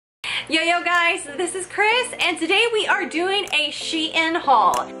Yo guys, this is Chris and today we are doing a SHEIN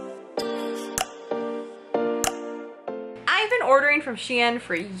haul. I've been ordering from SHEIN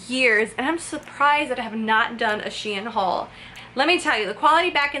for years and I'm surprised that I have not done a SHEIN haul. Let me tell you, the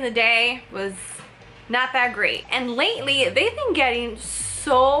quality back in the day was not that great. And lately, they've been getting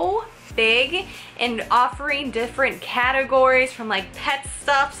so big and offering different categories from like pet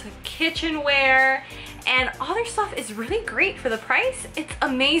stuff to kitchenware, and all their stuff is really great for the price. It's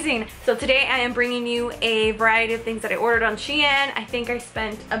amazing. So today I am bringing you a variety of things that I ordered on SHEIN. I think I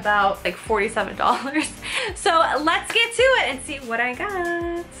spent about like $47. So let's get to it and see what I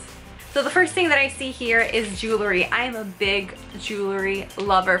got. So the first thing that I see here is jewelry. I am a big jewelry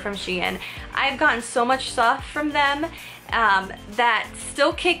lover from SHEIN. I've gotten so much stuff from them that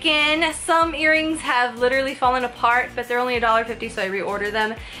still kick in. Some earrings have literally fallen apart, but they're only $1.50, so I reorder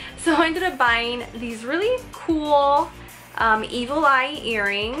them. So I ended up buying these really cool evil eye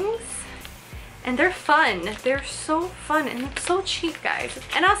earrings. And they're fun. They're so fun and it's so cheap, guys.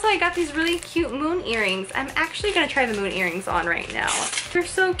 And also I got these really cute moon earrings. I'm actually gonna try the moon earrings on right now. They're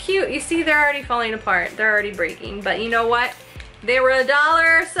so cute. You see, they're already falling apart. They're already breaking. But you know what? They were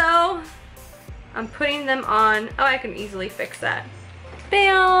 $1 or so. I'm putting them on. Oh, I can easily fix that.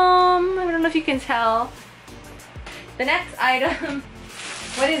 Bam! I don't know if you can tell. The next item.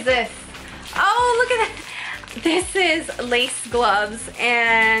 What is this? Oh, look at that. This is lace gloves,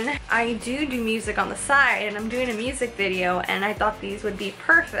 and I do music on the side, and I'm doing a music video, and I thought these would be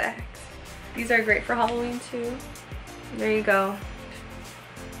perfect. These are great for Halloween too. There you go.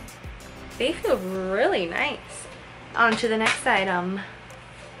 They feel really nice. On to the next item.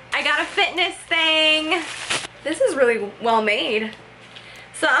 I got a fitness thing. This is really well made.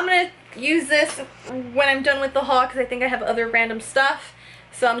 So I'm gonna use this when I'm done with the haul because I think I have other random stuff.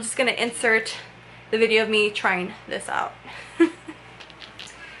 So I'm just gonna insert the video of me trying this out.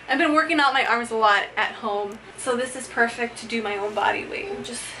 I've been working out my arms a lot at home, so this is perfect to do my own body weight.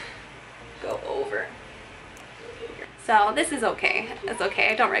 Just go over. So this is okay. It's okay.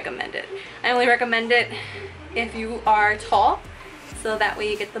 I don't recommend it. I only recommend it if you are tall, so that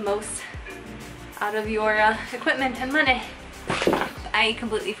way you get the most out of your equipment and money. I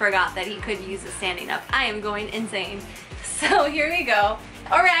completely forgot that he could use it standing up. I am going insane. So here we go.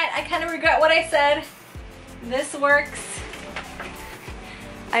 Alright, I kind of regret what I said. This works.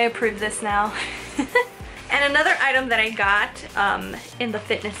 I approve this now. And another item that I got in the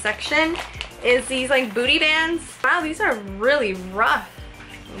fitness section is these like booty bands. Wow, these are really rough.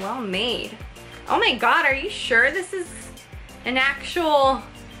 Well made. Oh my god, are you sure this is an actual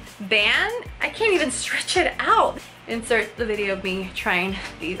band? I can't even stretch it out. Insert the video of me trying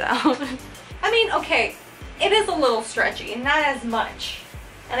these out. I mean, okay, it is a little stretchy, not as much.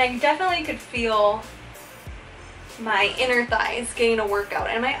 And I definitely could feel my inner thighs getting a workout,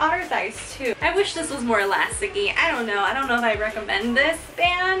 and my outer thighs too. I wish this was more elasticy. I don't know if I recommend this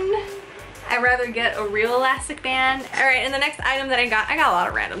band. I'd rather get a real elastic band. Alright, and the next item that I got a lot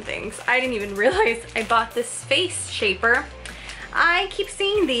of random things. I didn't even realize I bought this face shaper. I keep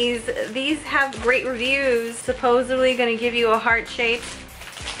seeing these. These have great reviews. Supposedly gonna give you a heart-shaped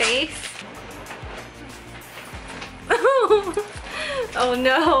face. Oh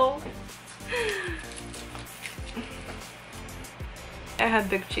no. I have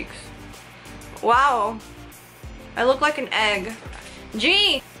big cheeks. Wow. I look like an egg.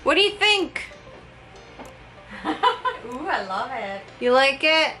 Gee, what do you think? Ooh, I love it. You like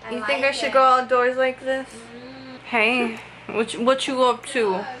it? You think I should go outdoors like this? Hey, what you up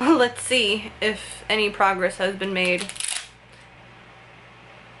to? Let's see if any progress has been made.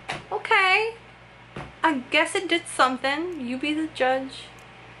 Okay. I guess it did something. You be the judge.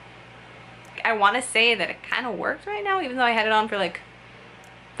 I want to say that it kind of works right now, even though I had it on for like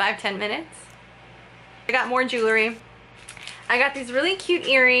 5-10 minutes. I got more jewelry. I got these really cute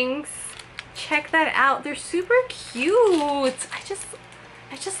earrings. Check that out. They're super cute.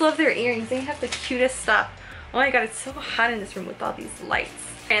 I just love their earrings. They have the cutest stuff. Oh my god, it's so hot in this room with all these lights.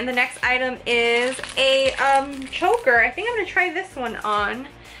 And the next item is a choker. I think I'm gonna try this one on.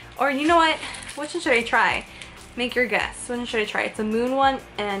 Or you know what? Which one should I try? Make your guess. Which one should I try? It's a moon one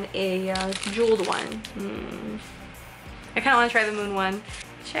and a jeweled one. I kind of want to try the moon one.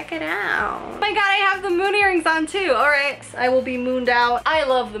 Check it out. Oh my god, I have the moon earrings on too. Alright, I will be mooned out. I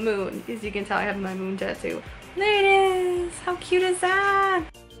love the moon. As you can tell, I have my moon tattoo. There it is. How cute is that?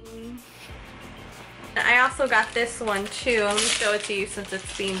 I also got this one too. Let me show it to you since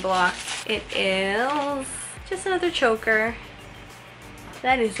it's being blocked. It is just another choker.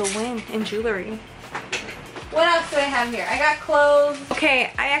 That is a win in jewelry. What else do I have here? I got clothes.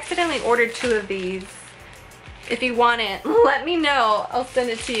 Okay, I accidentally ordered 2 of these. If you want it, let me know. I'll send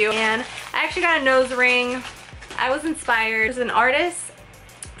it to you. And I actually got a nose ring. I was inspired. There's an artist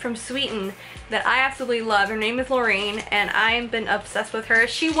from Sweden that I absolutely love. Her name is Lorraine, and I've been obsessed with her.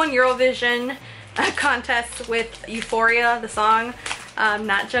 She won Eurovision contest with Euphoria, the song.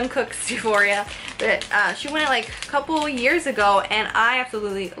 Not Jungkook's Euphoria, but she won it like a couple years ago, and I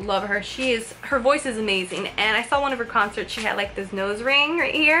absolutely love her. Her voice is amazing, and I saw one of her concerts. She had like this nose ring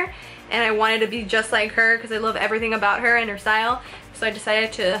right here, and I wanted to be just like her because I love everything about her and her style. So I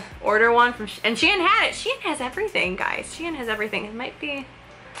decided to order one from, and Shein had it. Shein has everything, guys. Shein has everything. It might be,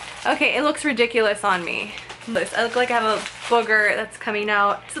 okay, it looks ridiculous on me. I look like I have a booger that's coming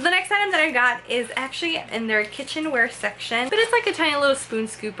out. So the next item that I got is actually in their kitchenware section, but it's like a tiny little spoon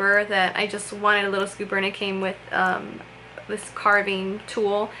scooper that I just wanted a little scooper, and it came with this carving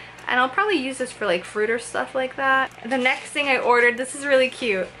tool, and I'll probably use this for like fruit or stuff like that. The next thing I ordered, this is really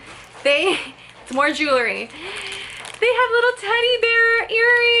cute. It's more jewelry. They have little teddy bear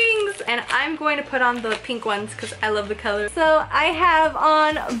earrings, and I'm going to put on the pink ones because I love the color. So I have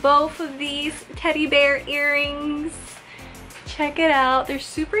on both of these teddy bear earrings. Check it out. They're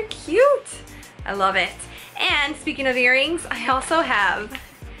super cute. I love it. And speaking of earrings, I also have,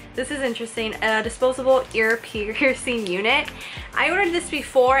 this is interesting, a disposable ear piercing unit. I ordered this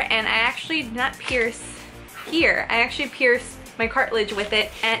before, and I actually did not pierce here. I actually pierced my cartilage with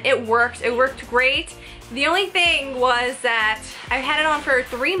it, and it worked. It worked great. The only thing was that I had it on for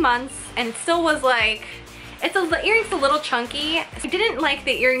 3 months, and it still was like, the earring's a little chunky. I didn't like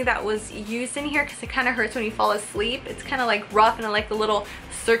the earring that was used in here because it kind of hurts when you fall asleep. It's kind of like rough, and I like the little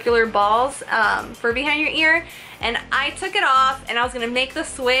circular balls for behind your ear. And I took it off, and I was gonna make the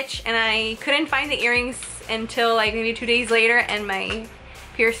switch, and I couldn't find the earrings until like maybe 2 days later, and my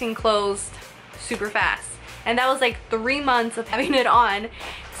piercing closed super fast. And that was like 3 months of having it on.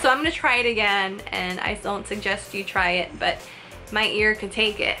 So I'm gonna try it again, and I don't suggest you try it, but my ear could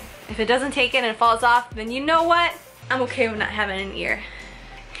take it. If it doesn't take it and it falls off, then you know what? I'm okay with not having an ear.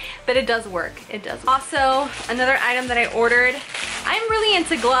 But it does work, it does. Also, another item that I ordered, I'm really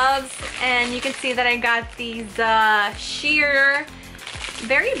into gloves, and you can see that I got these sheer,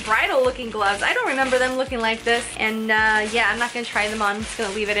 very bridal looking gloves. I don't remember them looking like this, and yeah, I'm not gonna try them on. I'm just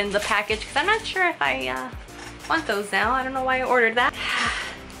gonna leave it in the package because I'm not sure if I want those now. I don't know why I ordered that.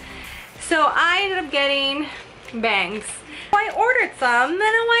 So I ended up getting bangs. I ordered some, and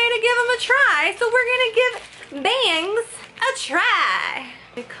I wanted to give them a try, so we're gonna give bangs a try.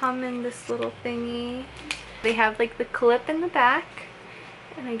 They come in this little thingy. They have like the clip in the back,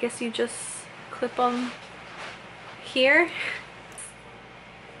 and I guess you just clip them here.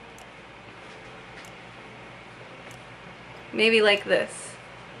 Maybe like this.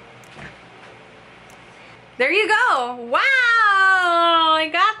 There you go. Wow, I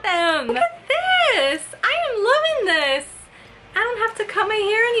got them. Look at this. I am loving this. I don't have to cut my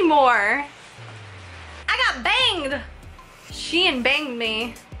hair anymore. I got banged. Shein banged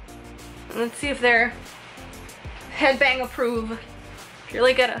me. Let's see if they're headbang approved. If you're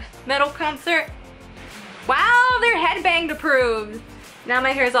like at a metal concert. Wow, they're headbang approved. Now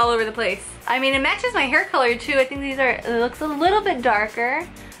my hair is all over the place. I mean, it matches my hair color too. I think these are, it looks a little bit darker,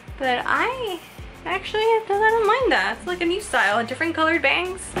 but I actually don't mind that. It's like a new style, different colored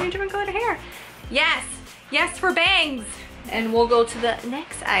bangs, different colored hair. Yes, yes for bangs. And we'll go to the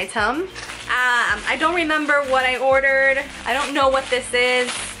next item. I don't remember what I ordered. I don't know what this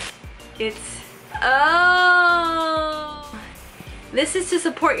is. Oh, this is to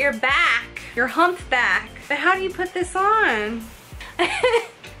support your back, your hump back. But how do you put this on? I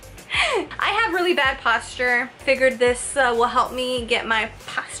have really bad posture. Figured this will help me get my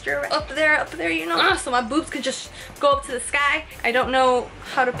posture up there, you know, so my boobs could just go up to the sky. I don't know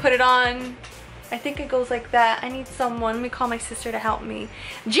how to put it on. I think it goes like that. I need someone. Let me call my sister to help me.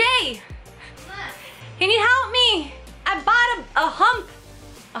 Jay! Can you help me? I bought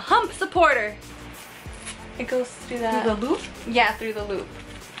a hump supporter. It goes through that. Through the loop? Yeah, through the loop.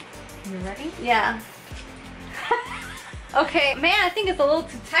 You ready? Yeah. Okay, man, I think it's a little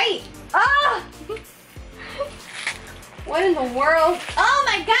too tight. Ah! What in the world? Oh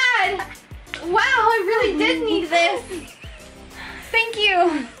my god! Wow, I really did need this. Thank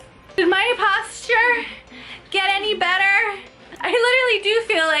you. Did my posture get any better? I literally do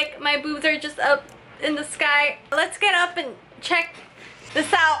feel like my boobs are just up in the sky. Let's get up and check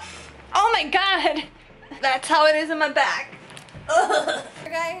this out. Oh my god! That's how it is in my back. Ugh.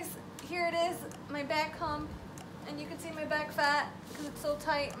 Guys, here it is, my back hump. And you can see my back fat because it's so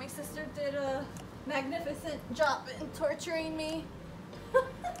tight. My sister did a magnificent job in torturing me. Oh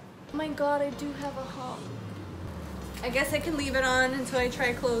my god, I do have a hump. I guess I can leave it on until I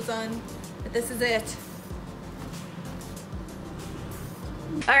try clothes on, but this is it.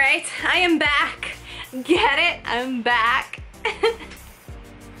 All right, I am back. Get it? I'm back.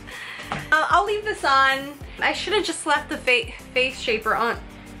 I'll leave this on. I should have just left the face shaper on.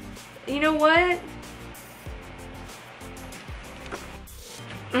 You know what?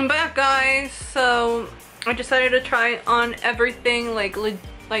 I'm back, guys. So I decided to try on everything, like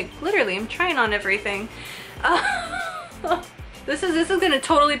literally I'm trying on everything. This is gonna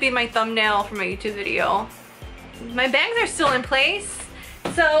totally be my thumbnail for my YouTube video. My bags are still in place,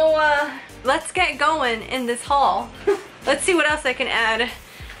 so let's get going in this haul. Let's see what else I can add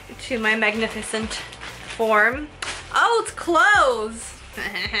to my magnificent form. Oh, it's clothes.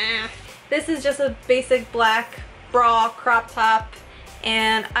 This is just a basic black bra crop top,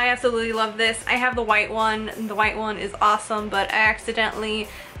 and I absolutely love this. I have the white one, and the white one is awesome, but I accidentally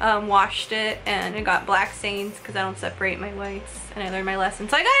washed it and it got black stains because I don't separate my whites, and I learned my lesson,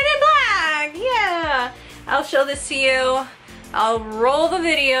 so I got it in black. Yeah, I'll show this to you. I'll roll the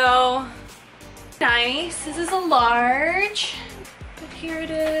video. Nice. This is a large, but here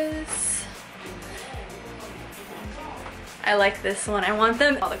it is. I like this one. I want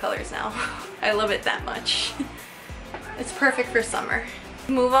them all the colors now. I love it that much. It's perfect for summer.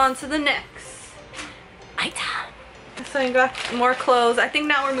 Move on to the next item. So I got more clothes. I think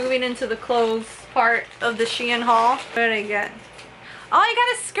now we're moving into the clothes part of the SHEIN haul. What did I get? Oh, I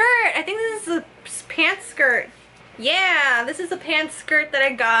got a skirt. I think this is a pants skirt. Yeah, this is a pants skirt that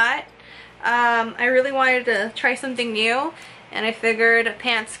I got. I really wanted to try something new, and I figured a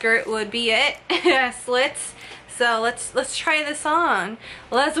pants skirt would be it. It has slits. So let's try this on.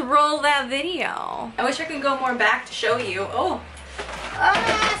 Let's roll that video. I wish I could go more back to show you. Oh,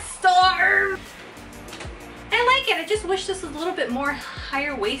 storm! I like it. I just wish this was a little bit more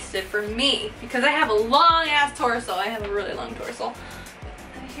higher waisted for me, because I have a long ass torso. I have a really long torso.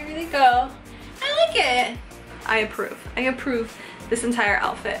 Here they go. I like it. I approve. I approve this entire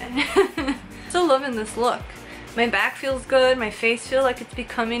outfit. Still loving this look. My back feels good. My face feels like it's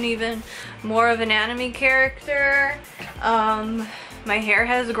becoming even more of an anime character. My hair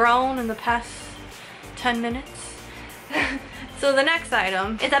has grown in the past 10 minutes. So the next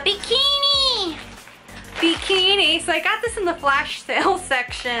item is a bikini. Bikini. So I got this in the flash sale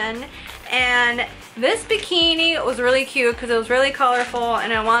section, and this bikini was really cute because it was really colorful,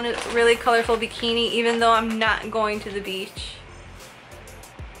 and I wanted a really colorful bikini even though I'm not going to the beach.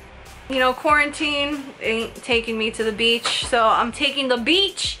 You know, quarantine ain't taking me to the beach, so I'm taking the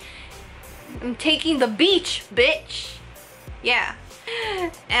beach. I'm taking the beach, bitch. Yeah.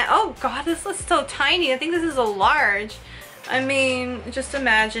 And oh god, this looks so tiny. I think this is a large. I mean, just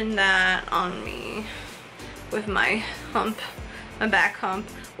imagine that on me with my hump, my back hump.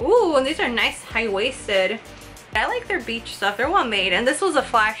 Ooh, and these are nice high-waisted. I like their beach stuff. They're well made, and this was a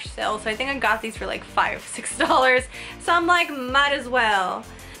flash sale, so I think I got these for like $5, $6. So I'm like, might as well.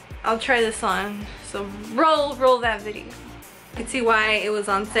 I'll try this on. So roll that video. You can see why it was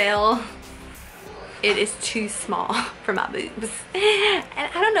on sale. It is too small for my boobs. And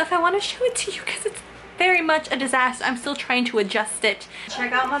I don't know if I want to show it to you because it's very much a disaster. I'm still trying to adjust it.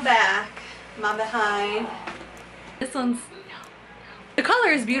 Check out my back, my behind. This one's... The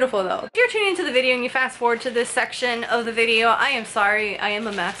color is beautiful though. If you're tuning into the video and you fast forward to this section of the video, I am sorry, I am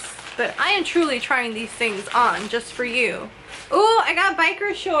a mess. But I am truly trying these things on just for you. Ooh, I got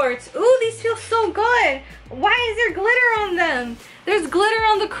biker shorts. Ooh, these feel so good. Why is there glitter on them? There's glitter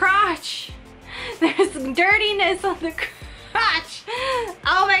on the crotch. There's dirtiness on the crotch.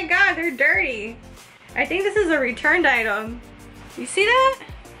 Oh my god, they're dirty. I think this is a returned item. You see that?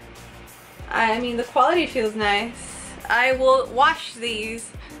 I mean, the quality feels nice. I will wash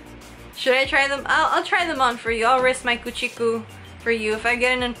these. Should I try them? I'll try them on for you. I'll risk my kuchiku for you. If I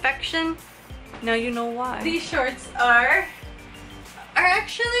get an infection, now you know why. These shorts are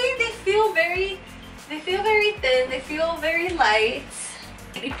actually, they feel very thin. They feel very light.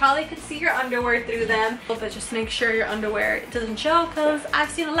 You probably could see your underwear through them, but just make sure your underwear doesn't show, because I've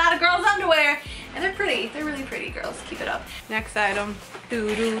seen a lot of girls' underwear and they're pretty. They're really pretty, girls. Keep it up. Next item.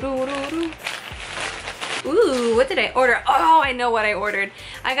 Ooh, what did I order? Oh, I know what I ordered.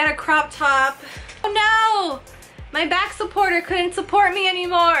 I got a crop top. Oh no! My back supporter couldn't support me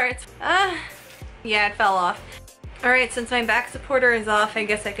anymore. Yeah, it fell off. Alright, since my back supporter is off, I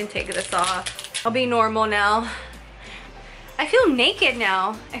guess I can take this off. I'll be normal now. I feel naked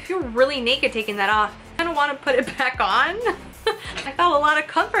now. I feel really naked taking that off. I don't want to put it back on. I felt a lot of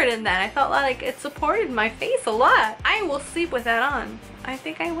comfort in that. I felt like it supported my face a lot. I will sleep with that on. I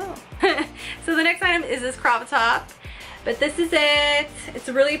think I will. So the next item is this crop top. But this is it. It's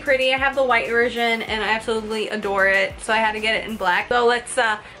really pretty. I have the white version and I absolutely adore it. So I had to get it in black. So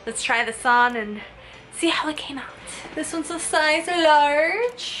let's try this on and see how it came out. This one's a size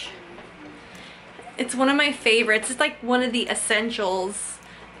large. It's one of my favorites. It's like one of the essentials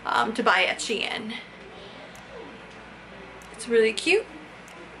to buy at SHEIN. It's really cute.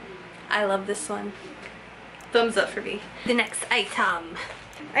 I love this one. Thumbs up for me. The next item.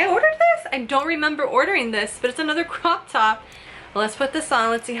 I ordered this? I don't remember ordering this, but it's another crop top. Let's put this on.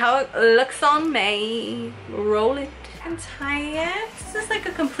 Let's see how it looks on me. Roll it and tie it. This is like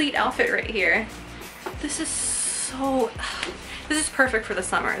a complete outfit right here. This is so... This is perfect for the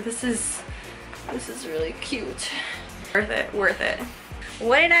summer. This is really cute. Worth it, worth it.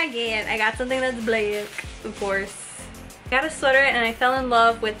 What did I get? I got something that's black, of course. I got a sweater and I fell in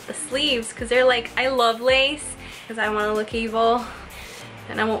love with the sleeves because they're like, I love lace because I want to look evil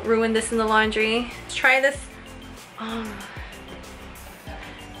and I won't ruin this in the laundry. Let's try this. Oh.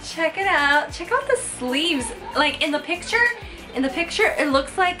 Check it out. Check out the sleeves. Like in the picture, it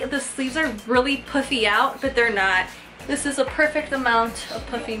looks like the sleeves are really puffy out, but they're not. This is a perfect amount of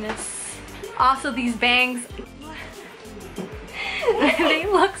puffiness. Also, these bangs, they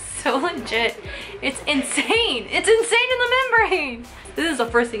look so legit. It's insane. It's insane in the membrane. This is the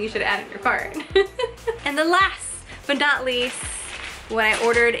first thing you should add in your cart. And the last but not least, what I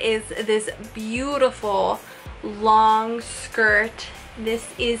ordered is this beautiful long skirt. This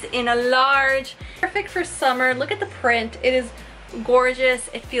is in a large. Perfect for summer. Look at the print. It is gorgeous.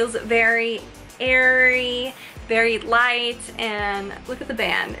 It feels very airy, very light, and look at the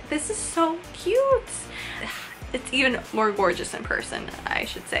band. This is so cute. It's even more gorgeous in person, I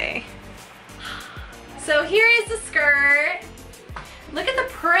should say. So here is the skirt. Look at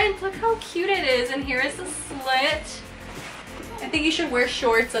the print. Look how cute it is. And here is the slit. I think you should wear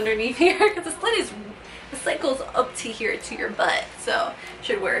shorts underneath here because the slit goes up to here to your butt. So you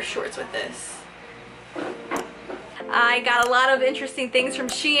should wear shorts with this. I got a lot of interesting things from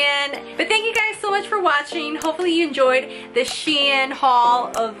SHEIN. But thank you guys so much for watching. Hopefully you enjoyed the SHEIN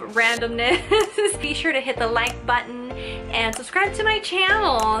haul of randomness. Be sure to hit the like button and subscribe to my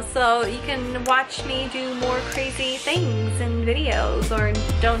channel so you can watch me do more crazy things and videos or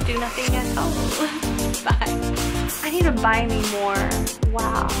don't do nothing at all. Bye. I need to buy me more.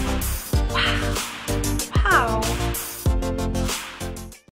 Wow.